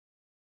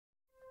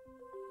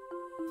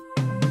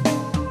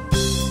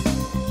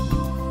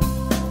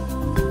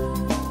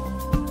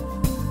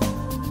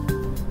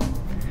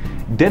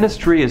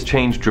Dentistry has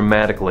changed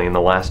dramatically in the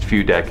last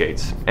few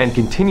decades and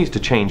continues to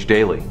change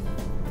daily.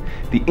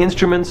 The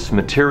instruments,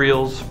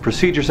 materials,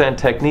 procedures, and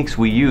techniques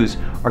we use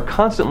are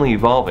constantly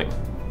evolving.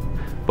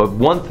 But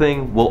one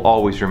thing will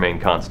always remain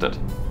constant: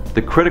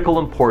 the critical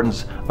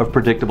importance of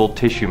predictable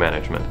tissue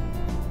management.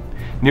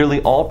 Nearly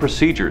all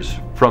procedures,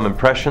 from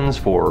impressions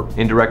for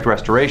indirect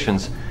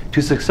restorations to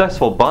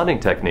successful bonding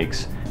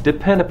techniques,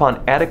 depend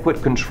upon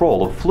adequate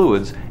control of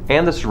fluids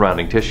and the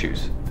surrounding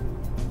tissues.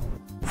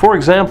 For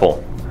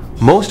example,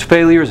 most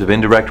failures of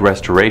indirect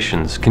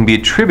restorations can be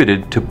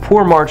attributed to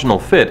poor marginal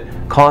fit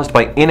caused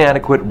by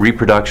inadequate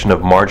reproduction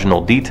of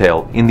marginal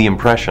detail in the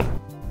impression.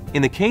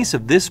 In the case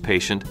of this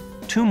patient,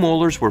 2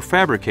 molars were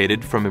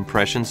fabricated from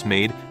impressions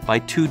made by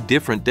 2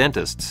 different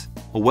dentists.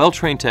 A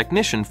well-trained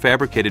technician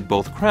fabricated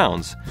both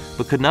crowns,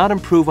 but could not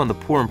improve on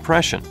the poor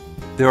impression.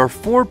 There are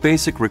 4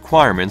 basic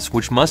requirements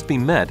which must be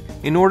met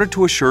in order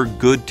to assure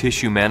good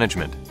tissue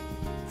management.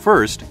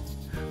 First,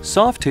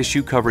 soft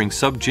tissue covering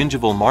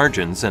subgingival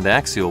margins and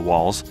axial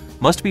walls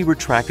must be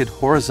retracted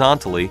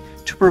horizontally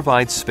to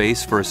provide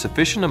space for a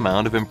sufficient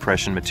amount of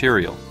impression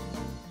material.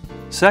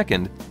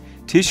 Second,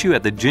 tissue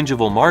at the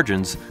gingival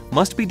margins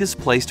must be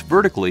displaced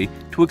vertically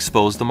to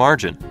expose the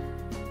margin.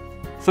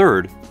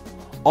 Third,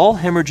 all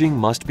hemorrhaging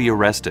must be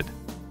arrested.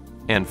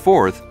 And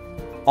fourth,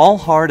 all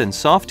hard and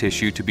soft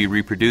tissue to be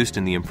reproduced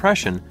in the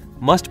impression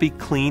must be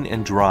clean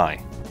and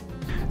dry.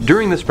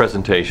 During this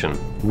presentation,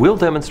 we'll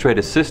demonstrate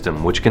a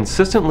system which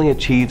consistently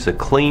achieves a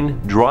clean,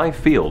 dry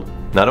field,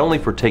 not only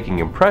for taking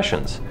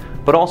impressions,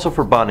 but also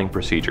for bonding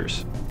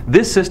procedures.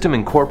 This system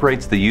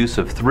incorporates the use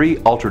of 3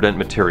 Ultradent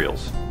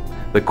materials: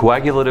 the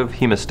coagulative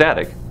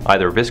hemostatic,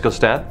 either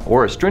viscostat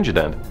or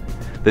Astringident,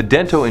 the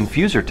Dento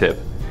infuser tip,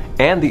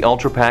 and the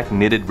UltraPack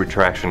knitted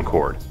retraction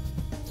cord.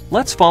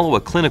 Let's follow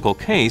a clinical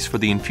case for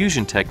the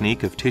infusion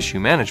technique of tissue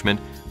management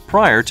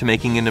prior to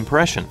making an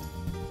impression.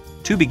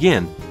 To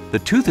begin, the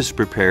tooth is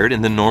prepared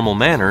in the normal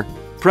manner,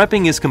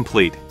 prepping is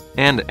complete,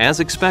 and as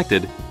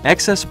expected,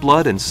 excess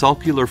blood and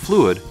sulcular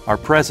fluid are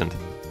present.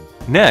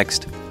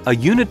 Next, a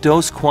unit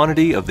dose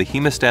quantity of the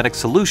hemostatic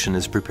solution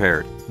is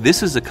prepared.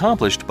 This is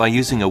accomplished by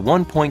using a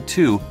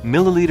 1.2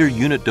 milliliter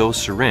unit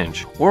dose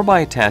syringe, or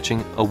by attaching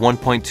a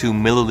 1.2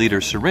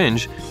 milliliter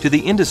syringe to the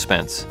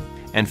indispense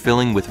and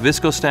filling with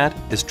viscostat,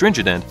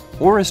 Astringident,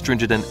 or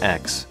Astringident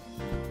X.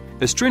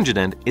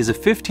 Astringident is a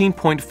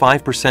 15.5%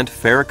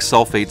 ferric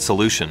sulfate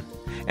solution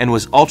and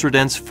was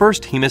Ultradent's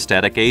first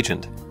hemostatic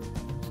agent.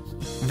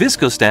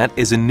 Viscostat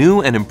is a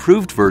new and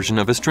improved version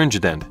of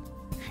Astringident.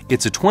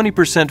 It's a 20%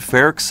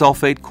 ferric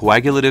sulfate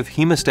coagulative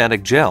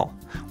hemostatic gel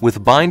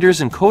with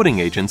binders and coating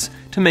agents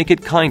to make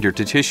it kinder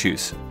to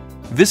tissues.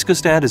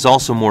 Viscostat is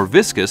also more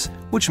viscous,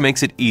 which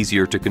makes it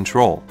easier to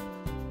control.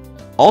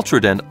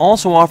 Ultradent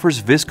also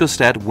offers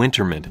Viscostat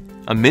Wintermint,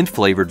 a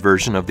mint-flavored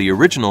version of the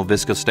original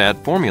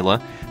Viscostat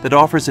formula that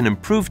offers an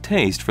improved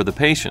taste for the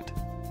patient.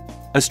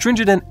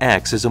 Astringident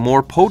X is a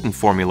more potent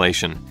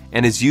formulation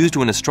and is used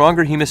when a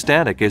stronger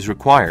hemostatic is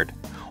required,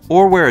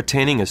 or where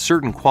attaining a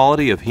certain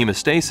quality of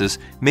hemostasis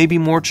may be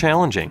more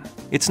challenging.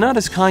 It's not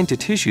as kind to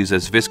tissues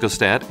as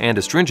Viscostat and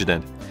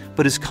Astringident,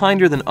 but is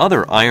kinder than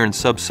other iron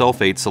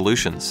subsulfate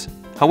solutions.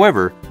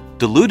 However,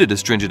 diluted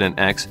Astringident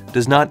X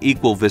does not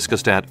equal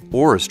Viscostat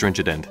or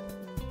Astringident.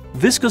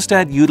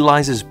 Viscostat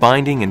utilizes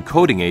binding and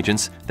coating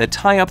agents that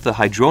tie up the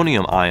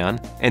hydronium ion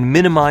and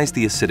minimize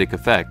the acidic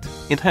effect.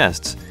 In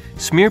tests,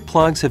 smear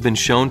plugs have been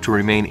shown to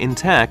remain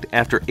intact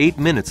after 8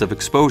 minutes of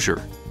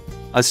exposure.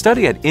 A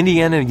study at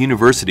Indiana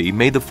University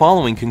made the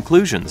following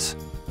conclusions.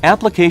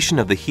 Application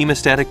of the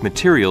hemostatic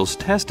materials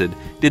tested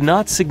did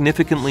not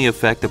significantly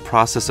affect the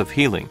process of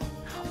healing,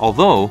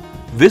 although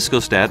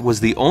Viscostat was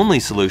the only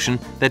solution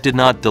that did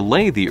not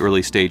delay the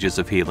early stages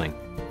of healing.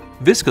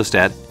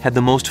 Viscostat had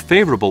the most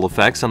favorable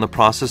effects on the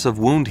process of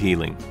wound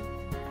healing.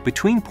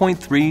 Between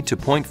 0.3 to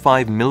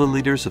 0.5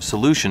 milliliters of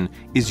solution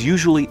is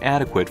usually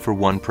adequate for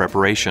one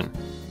preparation.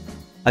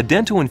 A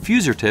Dento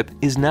infuser tip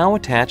is now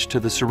attached to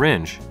the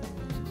syringe.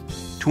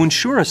 To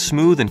ensure a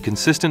smooth and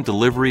consistent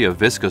delivery of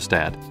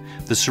Viscostat,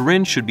 the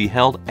syringe should be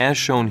held as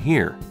shown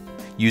here,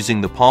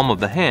 using the palm of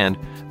the hand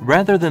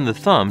rather than the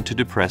thumb to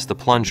depress the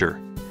plunger.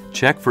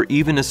 Check for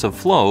evenness of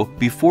flow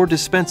before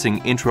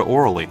dispensing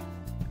intraorally.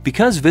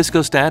 Because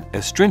Viscostat,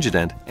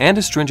 Astringident, and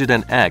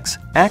Astringident X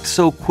act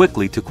so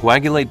quickly to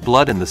coagulate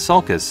blood in the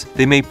sulcus,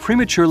 they may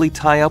prematurely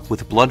tie up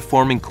with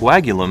blood-forming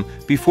coagulum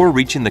before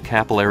reaching the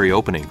capillary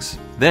openings.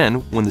 Then,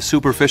 when the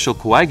superficial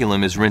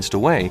coagulum is rinsed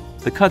away,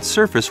 the cut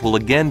surface will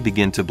again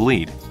begin to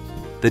bleed.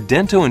 The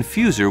Dento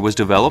infuser was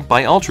developed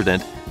by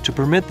Ultradent to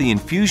permit the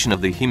infusion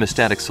of the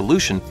hemostatic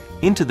solution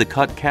into the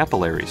cut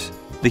capillaries.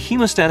 The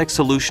hemostatic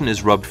solution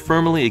is rubbed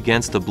firmly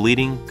against the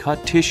bleeding,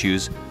 cut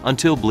tissues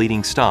until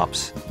bleeding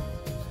stops.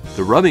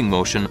 The rubbing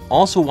motion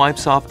also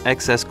wipes off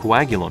excess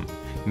coagulum,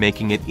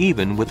 making it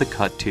even with the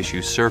cut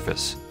tissue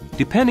surface.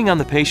 Depending on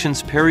the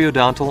patient's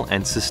periodontal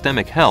and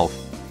systemic health,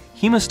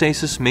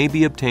 hemostasis may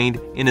be obtained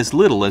in as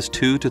little as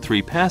 2 to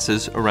 3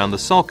 passes around the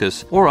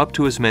sulcus or up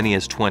to as many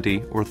as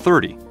 20 or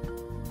 30.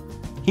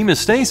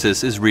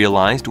 Hemostasis is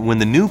realized when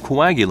the new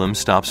coagulum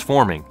stops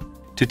forming.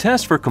 To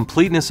test for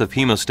completeness of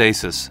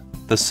hemostasis,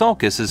 the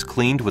sulcus is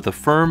cleaned with a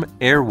firm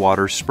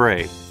air-water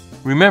spray.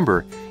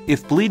 Remember,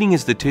 if bleeding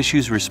is the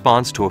tissue's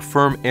response to a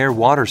firm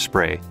air-water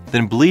spray,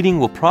 then bleeding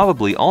will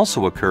probably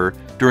also occur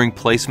during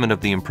placement of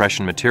the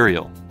impression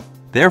material.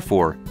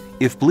 Therefore,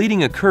 if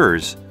bleeding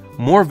occurs,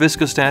 more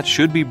viscostat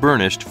should be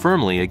burnished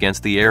firmly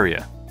against the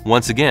area.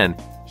 Once again,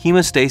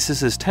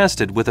 hemostasis is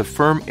tested with a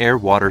firm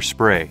air-water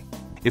spray.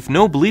 If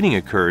no bleeding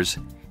occurs,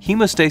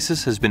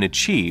 hemostasis has been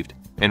achieved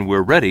and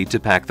we're ready to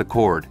pack the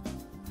cord.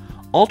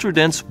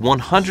 Ultradent's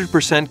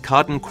 100%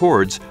 cotton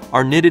cords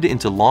are knitted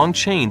into long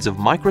chains of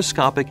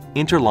microscopic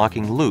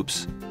interlocking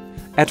loops.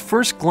 At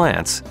first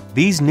glance,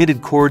 these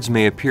knitted cords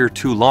may appear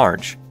too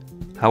large.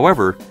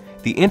 However,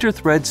 the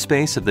interthread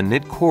space of the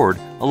knit cord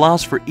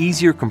allows for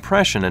easier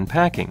compression and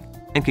packing,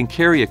 and can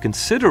carry a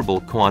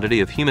considerable quantity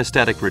of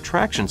hemostatic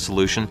retraction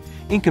solution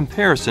in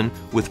comparison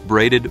with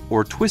braided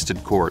or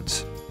twisted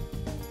cords.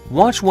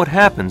 Watch what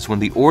happens when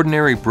the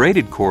ordinary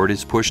braided cord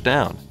is pushed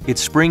down. It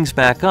springs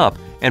back up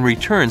and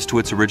returns to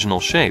its original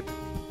shape.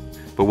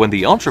 But when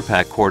the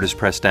UltraPack cord is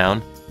pressed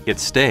down, it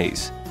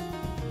stays.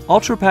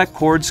 UltraPack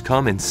cords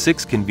come in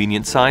 6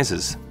 convenient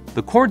sizes.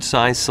 The cord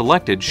size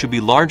selected should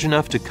be large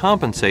enough to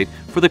compensate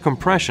for the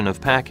compression of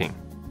packing.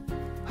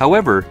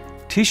 However,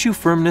 tissue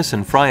firmness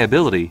and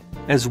friability,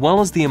 as well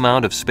as the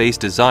amount of space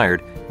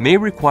desired, may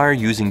require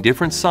using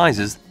different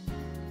sizes.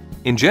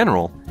 In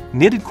general,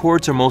 knitted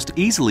cords are most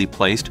easily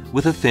placed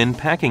with a thin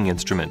packing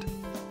instrument.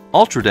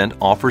 Ultradent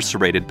offers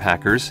serrated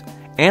packers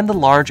and the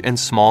large and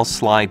small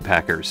slide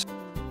packers.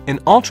 An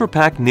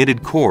UltraPack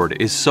knitted cord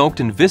is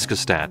soaked in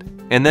viscostat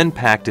and then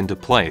packed into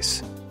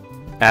place.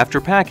 After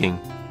packing,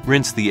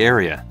 rinse the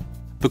area.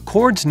 The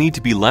cords need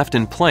to be left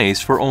in place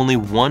for only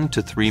 1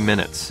 to 3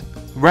 minutes,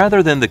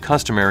 rather than the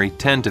customary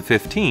 10 to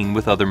 15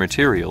 with other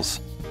materials.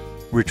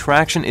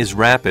 Retraction is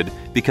rapid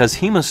because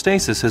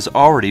hemostasis has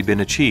already been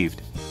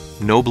achieved.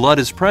 No blood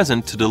is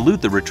present to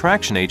dilute the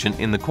retraction agent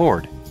in the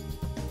cord.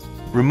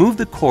 Remove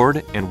the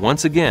cord and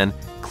once again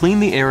clean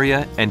the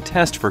area and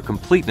test for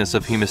completeness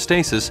of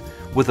hemostasis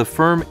with a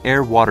firm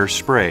air-water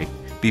spray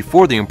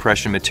before the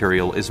impression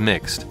material is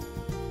mixed.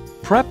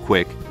 Prep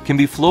Quick can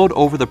be flowed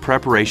over the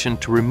preparation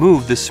to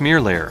remove the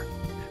smear layer,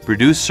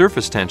 reduce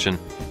surface tension,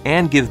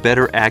 and give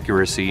better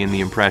accuracy in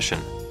the impression.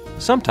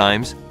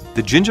 Sometimes,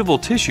 the gingival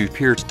tissue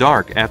appears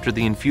dark after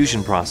the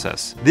infusion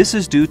process. This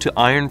is due to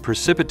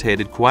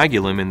iron-precipitated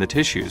coagulum in the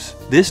tissues.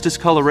 This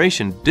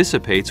discoloration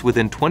dissipates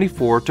within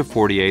 24 to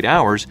 48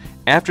 hours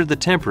after the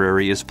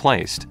temporary is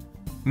placed.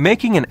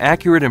 Making an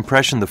accurate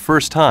impression the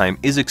first time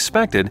is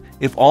expected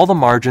if all the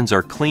margins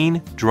are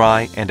clean,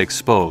 dry, and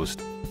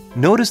exposed.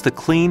 Notice the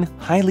clean,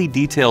 highly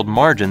detailed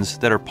margins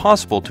that are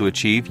possible to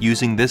achieve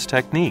using this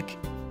technique.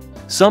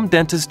 Some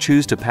dentists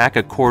choose to pack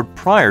a cord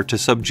prior to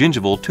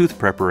subgingival tooth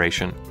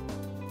preparation.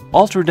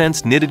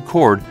 Ultradent's knitted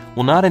cord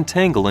will not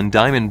entangle in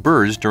diamond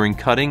burrs during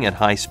cutting at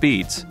high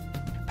speeds.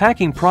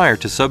 Packing prior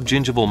to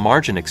subgingival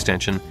margin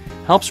extension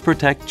helps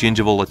protect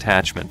gingival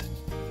attachment.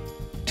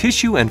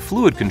 Tissue and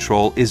fluid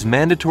control is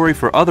mandatory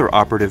for other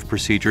operative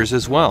procedures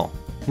as well.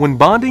 When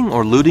bonding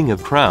or luting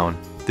of crown,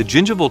 the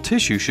gingival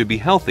tissue should be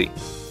healthy.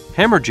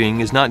 Hemorrhaging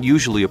is not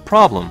usually a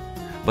problem,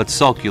 but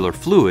sulcular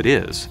fluid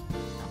is.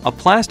 A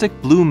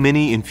plastic blue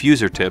mini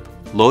infuser tip,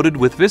 loaded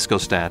with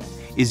viscostat,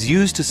 is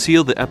used to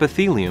seal the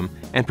epithelium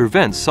and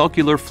prevent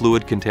sulcular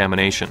fluid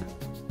contamination.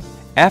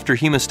 After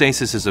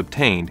hemostasis is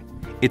obtained,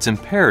 it's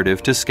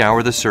imperative to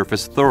scour the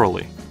surface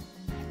thoroughly.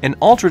 An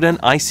Ultradent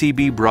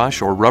ICB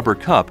brush or rubber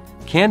cup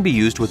can be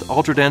used with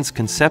Ultradent's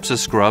Concepsa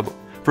scrub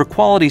for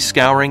quality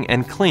scouring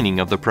and cleaning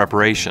of the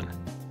preparation.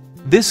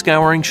 This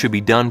scouring should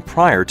be done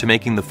prior to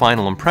making the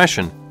final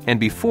impression and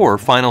before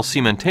final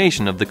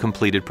cementation of the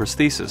completed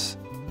prosthesis.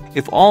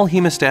 If all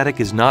hemostatic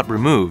is not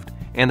removed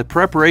and the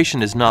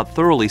preparation is not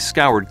thoroughly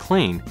scoured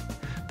clean,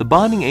 the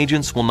bonding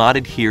agents will not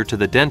adhere to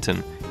the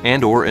dentin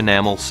and/or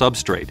enamel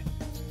substrate.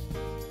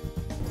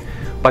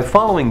 By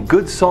following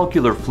good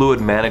sulcular fluid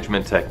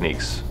management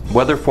techniques,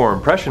 whether for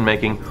impression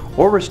making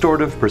or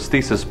restorative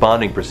prosthesis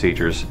bonding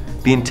procedures,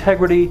 the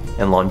integrity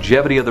and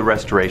longevity of the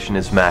restoration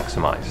is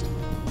maximized.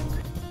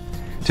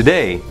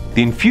 Today,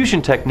 the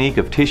infusion technique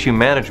of tissue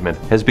management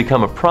has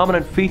become a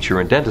prominent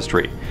feature in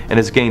dentistry and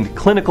has gained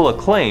clinical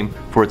acclaim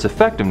for its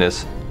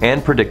effectiveness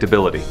and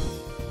predictability.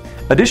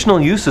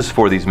 Additional uses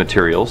for these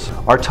materials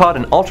are taught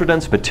in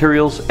Ultradent's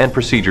Materials and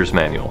Procedures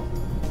Manual.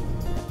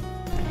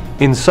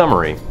 In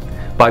summary,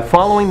 by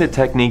following the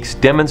techniques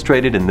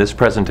demonstrated in this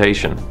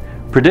presentation,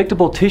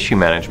 predictable tissue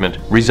management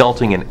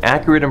resulting in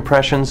accurate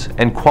impressions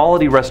and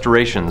quality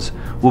restorations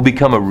will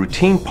become a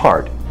routine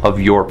part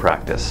of your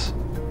practice.